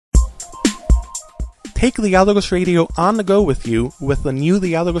Take Dialogos Radio on the go with you with the new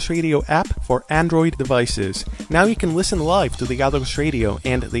Dialogos Radio app for Android devices. Now you can listen live to Dialogos Radio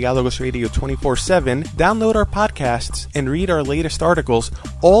and Dialogos Radio 24/7, download our podcasts, and read our latest articles,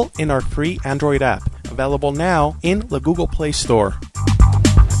 all in our free Android app, available now in the Google Play Store.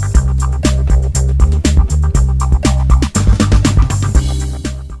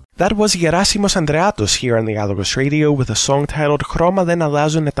 That was Gerasimos Andreatos here on Dialogos Radio with a song titled Chroma δεν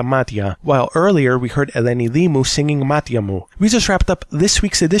αλλάζουνε τα μάτια, while earlier we heard Eleni Dimou singing Matia Mu. We just wrapped up this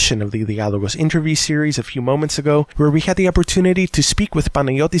week's edition of the Dialogos interview series a few moments ago, where we had the opportunity to speak with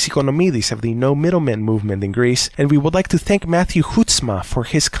Panagiotis Ikonomidis of the No Middlemen movement in Greece, and we would like to thank Matthew Hutzma for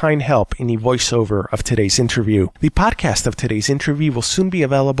his kind help in the voiceover of today's interview. The podcast of today's interview will soon be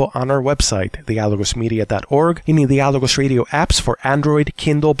available on our website, dialogosmedia.org, in the Dialogos Radio apps for Android,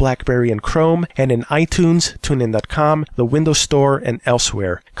 Kindle, BlackBerry, and Chrome, and in iTunes, TuneIn.com, the Windows Store, and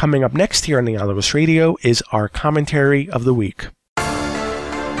elsewhere. Coming up next here on Dialogos Radio is our commentary of the week.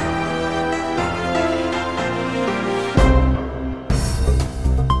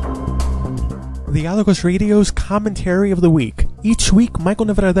 Dialogos Radio's Commentary of the Week. Each week, Michael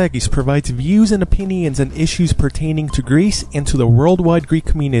Nevradakis provides views and opinions on issues pertaining to Greece and to the worldwide Greek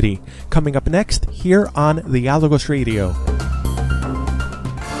community. Coming up next here on Dialogos Radio.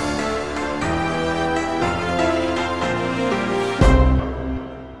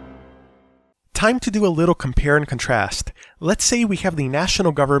 Time to do a little compare and contrast. Let's say we have the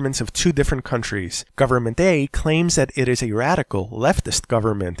national governments of two different countries. Government A claims that it is a radical, leftist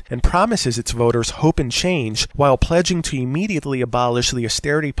government and promises its voters hope and change while pledging to immediately abolish the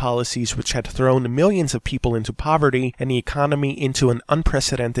austerity policies which had thrown millions of people into poverty and the economy into an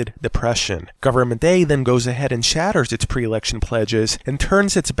unprecedented depression. Government A then goes ahead and shatters its pre-election pledges and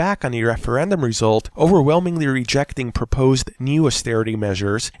turns its back on the referendum result, overwhelmingly rejecting proposed new austerity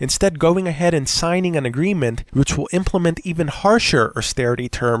measures, instead going ahead and signing an agreement which will implement even harsher austerity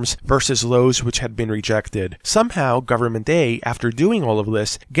terms versus those which had been rejected. Somehow, Government A, after doing all of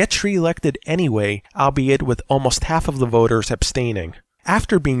this, gets re-elected anyway, albeit with almost half of the voters abstaining.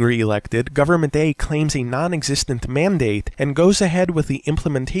 After being re-elected, Government A claims a non-existent mandate and goes ahead with the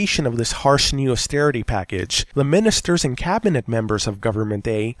implementation of this harsh new austerity package. The ministers and cabinet members of Government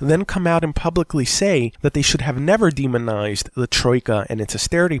A then come out and publicly say that they should have never demonized the Troika and its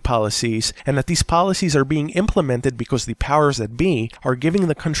austerity policies, and that these policies are being implemented because the powers that be are giving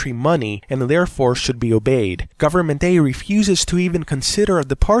the country money and therefore should be obeyed. Government A refuses to even consider a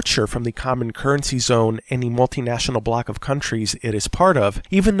departure from the common currency zone and the multinational bloc of countries it is part of,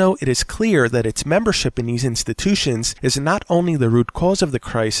 even though it is clear that its membership in these institutions is not only the root cause of the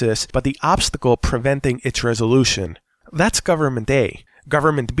crisis, but the obstacle preventing its resolution. That's Government A.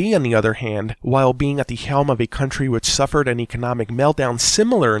 Government B, on the other hand, while being at the helm of a country which suffered an economic meltdown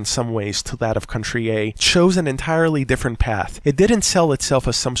similar in some ways to that of Country A, chose an entirely different path. It didn't sell itself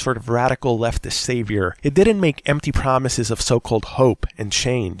as some sort of radical leftist savior. It didn't make empty promises of so-called hope and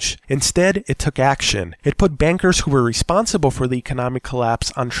change. Instead, it took action. It put bankers who were responsible for the economic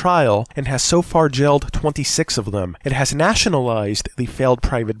collapse on trial and has so far jailed 26 of them. It has nationalized the failed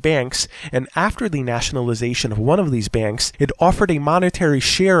private banks, and after the nationalization of one of these banks, it offered a monetary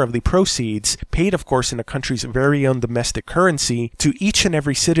share of the proceeds, paid of course in a country's very own domestic currency, to each and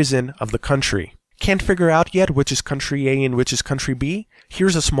every citizen of the country. Can't figure out yet which is Country A and which is Country B?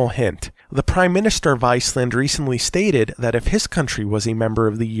 Here's a small hint. The Prime Minister of Iceland recently stated that if his country was a member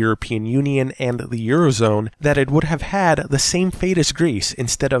of the European Union and the Eurozone, that it would have had the same fate as Greece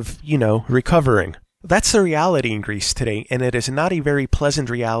instead of, recovering. That's the reality in Greece today, and it is not a very pleasant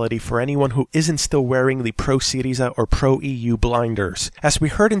reality for anyone who isn't still wearing the pro-Syriza or pro-EU blinders. As we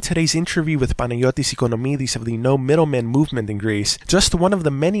heard in today's interview with Panagiotis Ikonomidis of the No Middlemen movement in Greece, just one of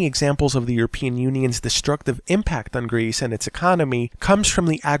the many examples of the European Union's destructive impact on Greece and its economy comes from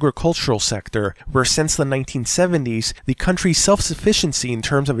the agricultural sector, where since the 1970s, the country's self-sufficiency in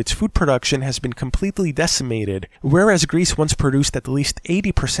terms of its food production has been completely decimated. Whereas Greece once produced at least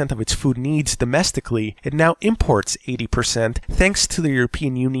 80% of its food needs domestically, it now imports 80% thanks to the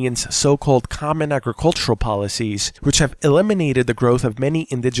European Union's so-called common agricultural policies, which have eliminated the growth of many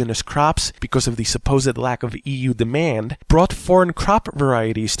indigenous crops because of the supposed lack of EU demand, brought foreign crop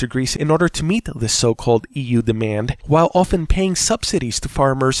varieties to Greece in order to meet this so-called EU demand, while often paying subsidies to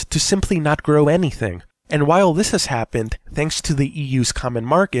farmers to simply not grow anything. And while this has happened, thanks to the EU's common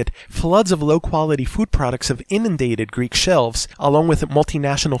market, floods of low-quality food products have inundated Greek shelves, along with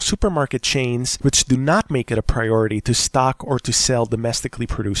multinational supermarket chains which do not make it a priority to stock or to sell domestically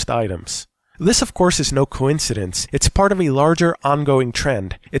produced items. This, of course, is no coincidence. It's part of a larger, ongoing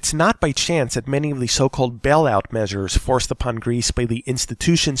trend. It's not by chance that many of the so-called bailout measures forced upon Greece by the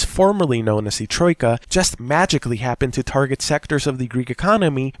institutions formerly known as the Troika just magically happened to target sectors of the Greek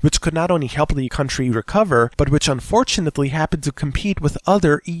economy which could not only help the country recover, but which unfortunately happened to compete with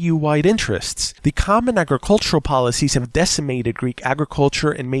other EU-wide interests. The common agricultural policies have decimated Greek agriculture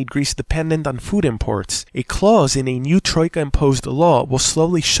and made Greece dependent on food imports. A clause in a new Troika-imposed law will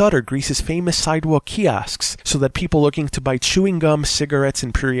slowly shutter Greece's famous sidewalk kiosks so that people looking to buy chewing gum, cigarettes,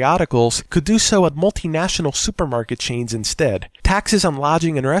 and periodicals could do so at multinational supermarket chains instead. Taxes on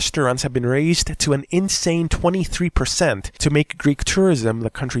lodging and restaurants have been raised to an insane 23% to make Greek tourism, the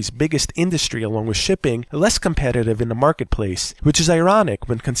country's biggest industry along with shipping, less competitive in the marketplace, which is ironic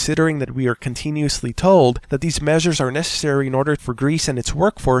when considering that we are continuously told that these measures are necessary in order for Greece and its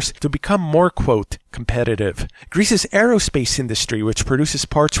workforce to become more, quote, competitive. Greece's aerospace industry, which produces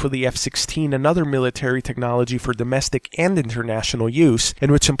parts for the F-16 and other military technology for domestic and international use,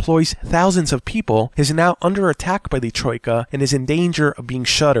 and which employs thousands of people, is now under attack by the Troika and is in danger of being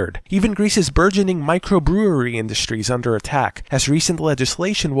shuttered. Even Greece's burgeoning microbrewery industry is under attack, as recent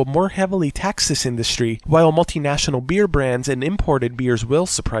legislation will more heavily tax this industry, while multinational beer brands and imported beers will,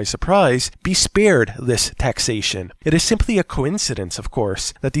 surprise surprise, be spared this taxation. It is simply a coincidence, of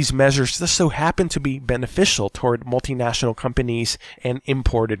course, that these measures just so happen to be beneficial toward multinational companies and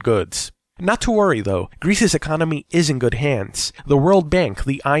imported goods. Not to worry, though. Greece's economy is in good hands. The World Bank,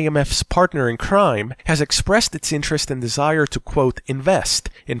 the IMF's partner in crime, has expressed its interest and desire to, quote, invest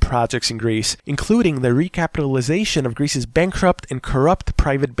in projects in Greece, including the recapitalization of Greece's bankrupt and corrupt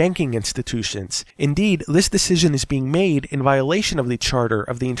private banking institutions. Indeed, this decision is being made in violation of the charter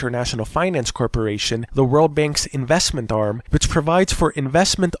of the International Finance Corporation, the World Bank's investment arm, which provides for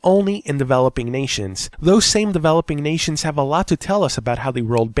investment only in developing nations. Those same developing nations have a lot to tell us about how the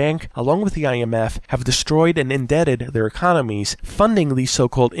World Bank, along with the IMF, have destroyed and indebted their economies, funding these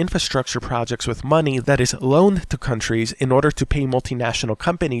so-called infrastructure projects with money that is loaned to countries in order to pay multinational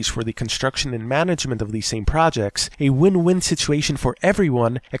companies for the construction and management of these same projects, a win-win situation for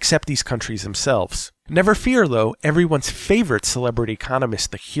everyone except these countries themselves. Never fear, though, everyone's favorite celebrity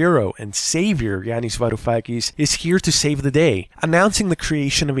economist, the hero and savior Yanis Varoufakis, is here to save the day, announcing the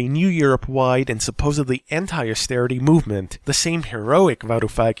creation of a new Europe-wide and supposedly anti-austerity movement. The same heroic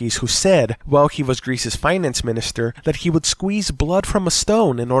Varoufakis who said, while he was Greece's finance minister, that he would squeeze blood from a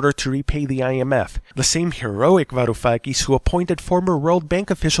stone in order to repay the IMF. The same heroic Varoufakis who appointed former World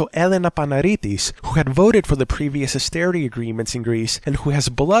Bank official Elena Panaritis, who had voted for the previous austerity agreements in Greece and who has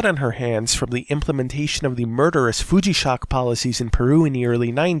blood on her hands from the implementation of the murderous Fuji shock policies in Peru in the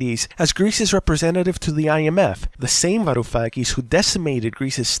early 90s, as Greece's representative to the IMF, the same Varoufakis who decimated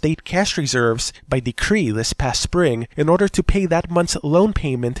Greece's state cash reserves by decree this past spring in order to pay that month's loan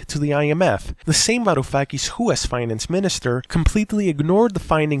payment to the IMF, the same Varoufakis who, as finance minister, completely ignored the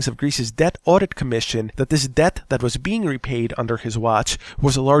findings of Greece's debt audit commission that this debt that was being repaid under his watch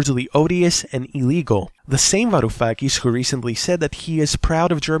was largely odious and illegal. The same Varoufakis who recently said that he is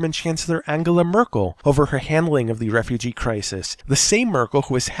proud of German Chancellor Angela Merkel over her handling of the refugee crisis. The same Merkel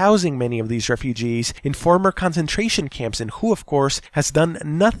who is housing many of these refugees in former concentration camps and who, of course, has done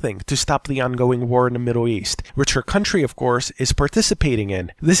nothing to stop the ongoing war in the Middle East, which her country, of course, is participating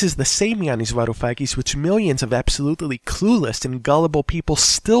in. This is the same Yanis Varoufakis which millions of absolutely clueless and gullible people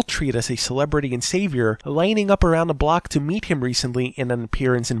still treat as a celebrity and savior, lining up around the block to meet him recently in an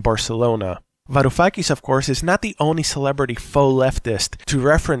appearance in Barcelona. Varoufakis, of course, is not the only celebrity faux leftist to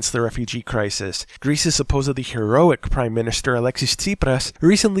reference the refugee crisis. Greece's supposedly heroic Prime Minister Alexis Tsipras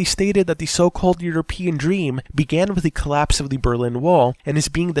recently stated that the so-called European dream began with the collapse of the Berlin Wall and is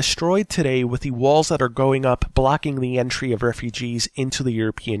being destroyed today with the walls that are going up blocking the entry of refugees into the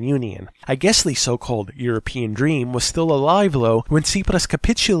European Union. I guess the so-called European dream was still alive, though, when Tsipras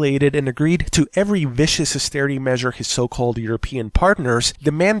capitulated and agreed to every vicious austerity measure his so-called European partners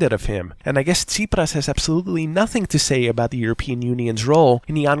demanded of him, and I guess Tsipras has absolutely nothing to say about the European Union's role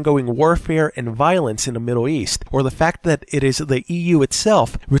in the ongoing warfare and violence in the Middle East, or the fact that it is the EU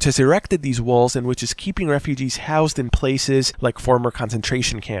itself which has erected these walls and which is keeping refugees housed in places like former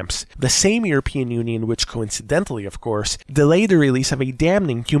concentration camps. The same European Union which, coincidentally of course, delayed the release of a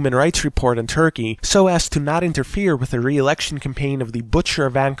damning human rights report on Turkey so as to not interfere with the re-election campaign of the butcher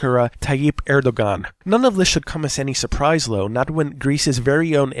of Ankara, Tayyip Erdogan. None of this should come as any surprise, though, not when Greece's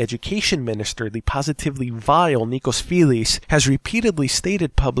very own education minister, the positively vile Nikos Philis, has repeatedly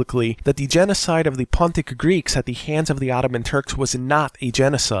stated publicly that the genocide of the Pontic Greeks at the hands of the Ottoman Turks was not a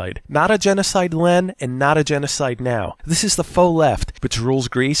genocide. Not a genocide then, and not a genocide now. This is the faux left which rules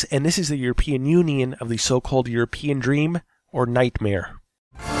Greece, and this is the European Union of the so-called European dream or nightmare.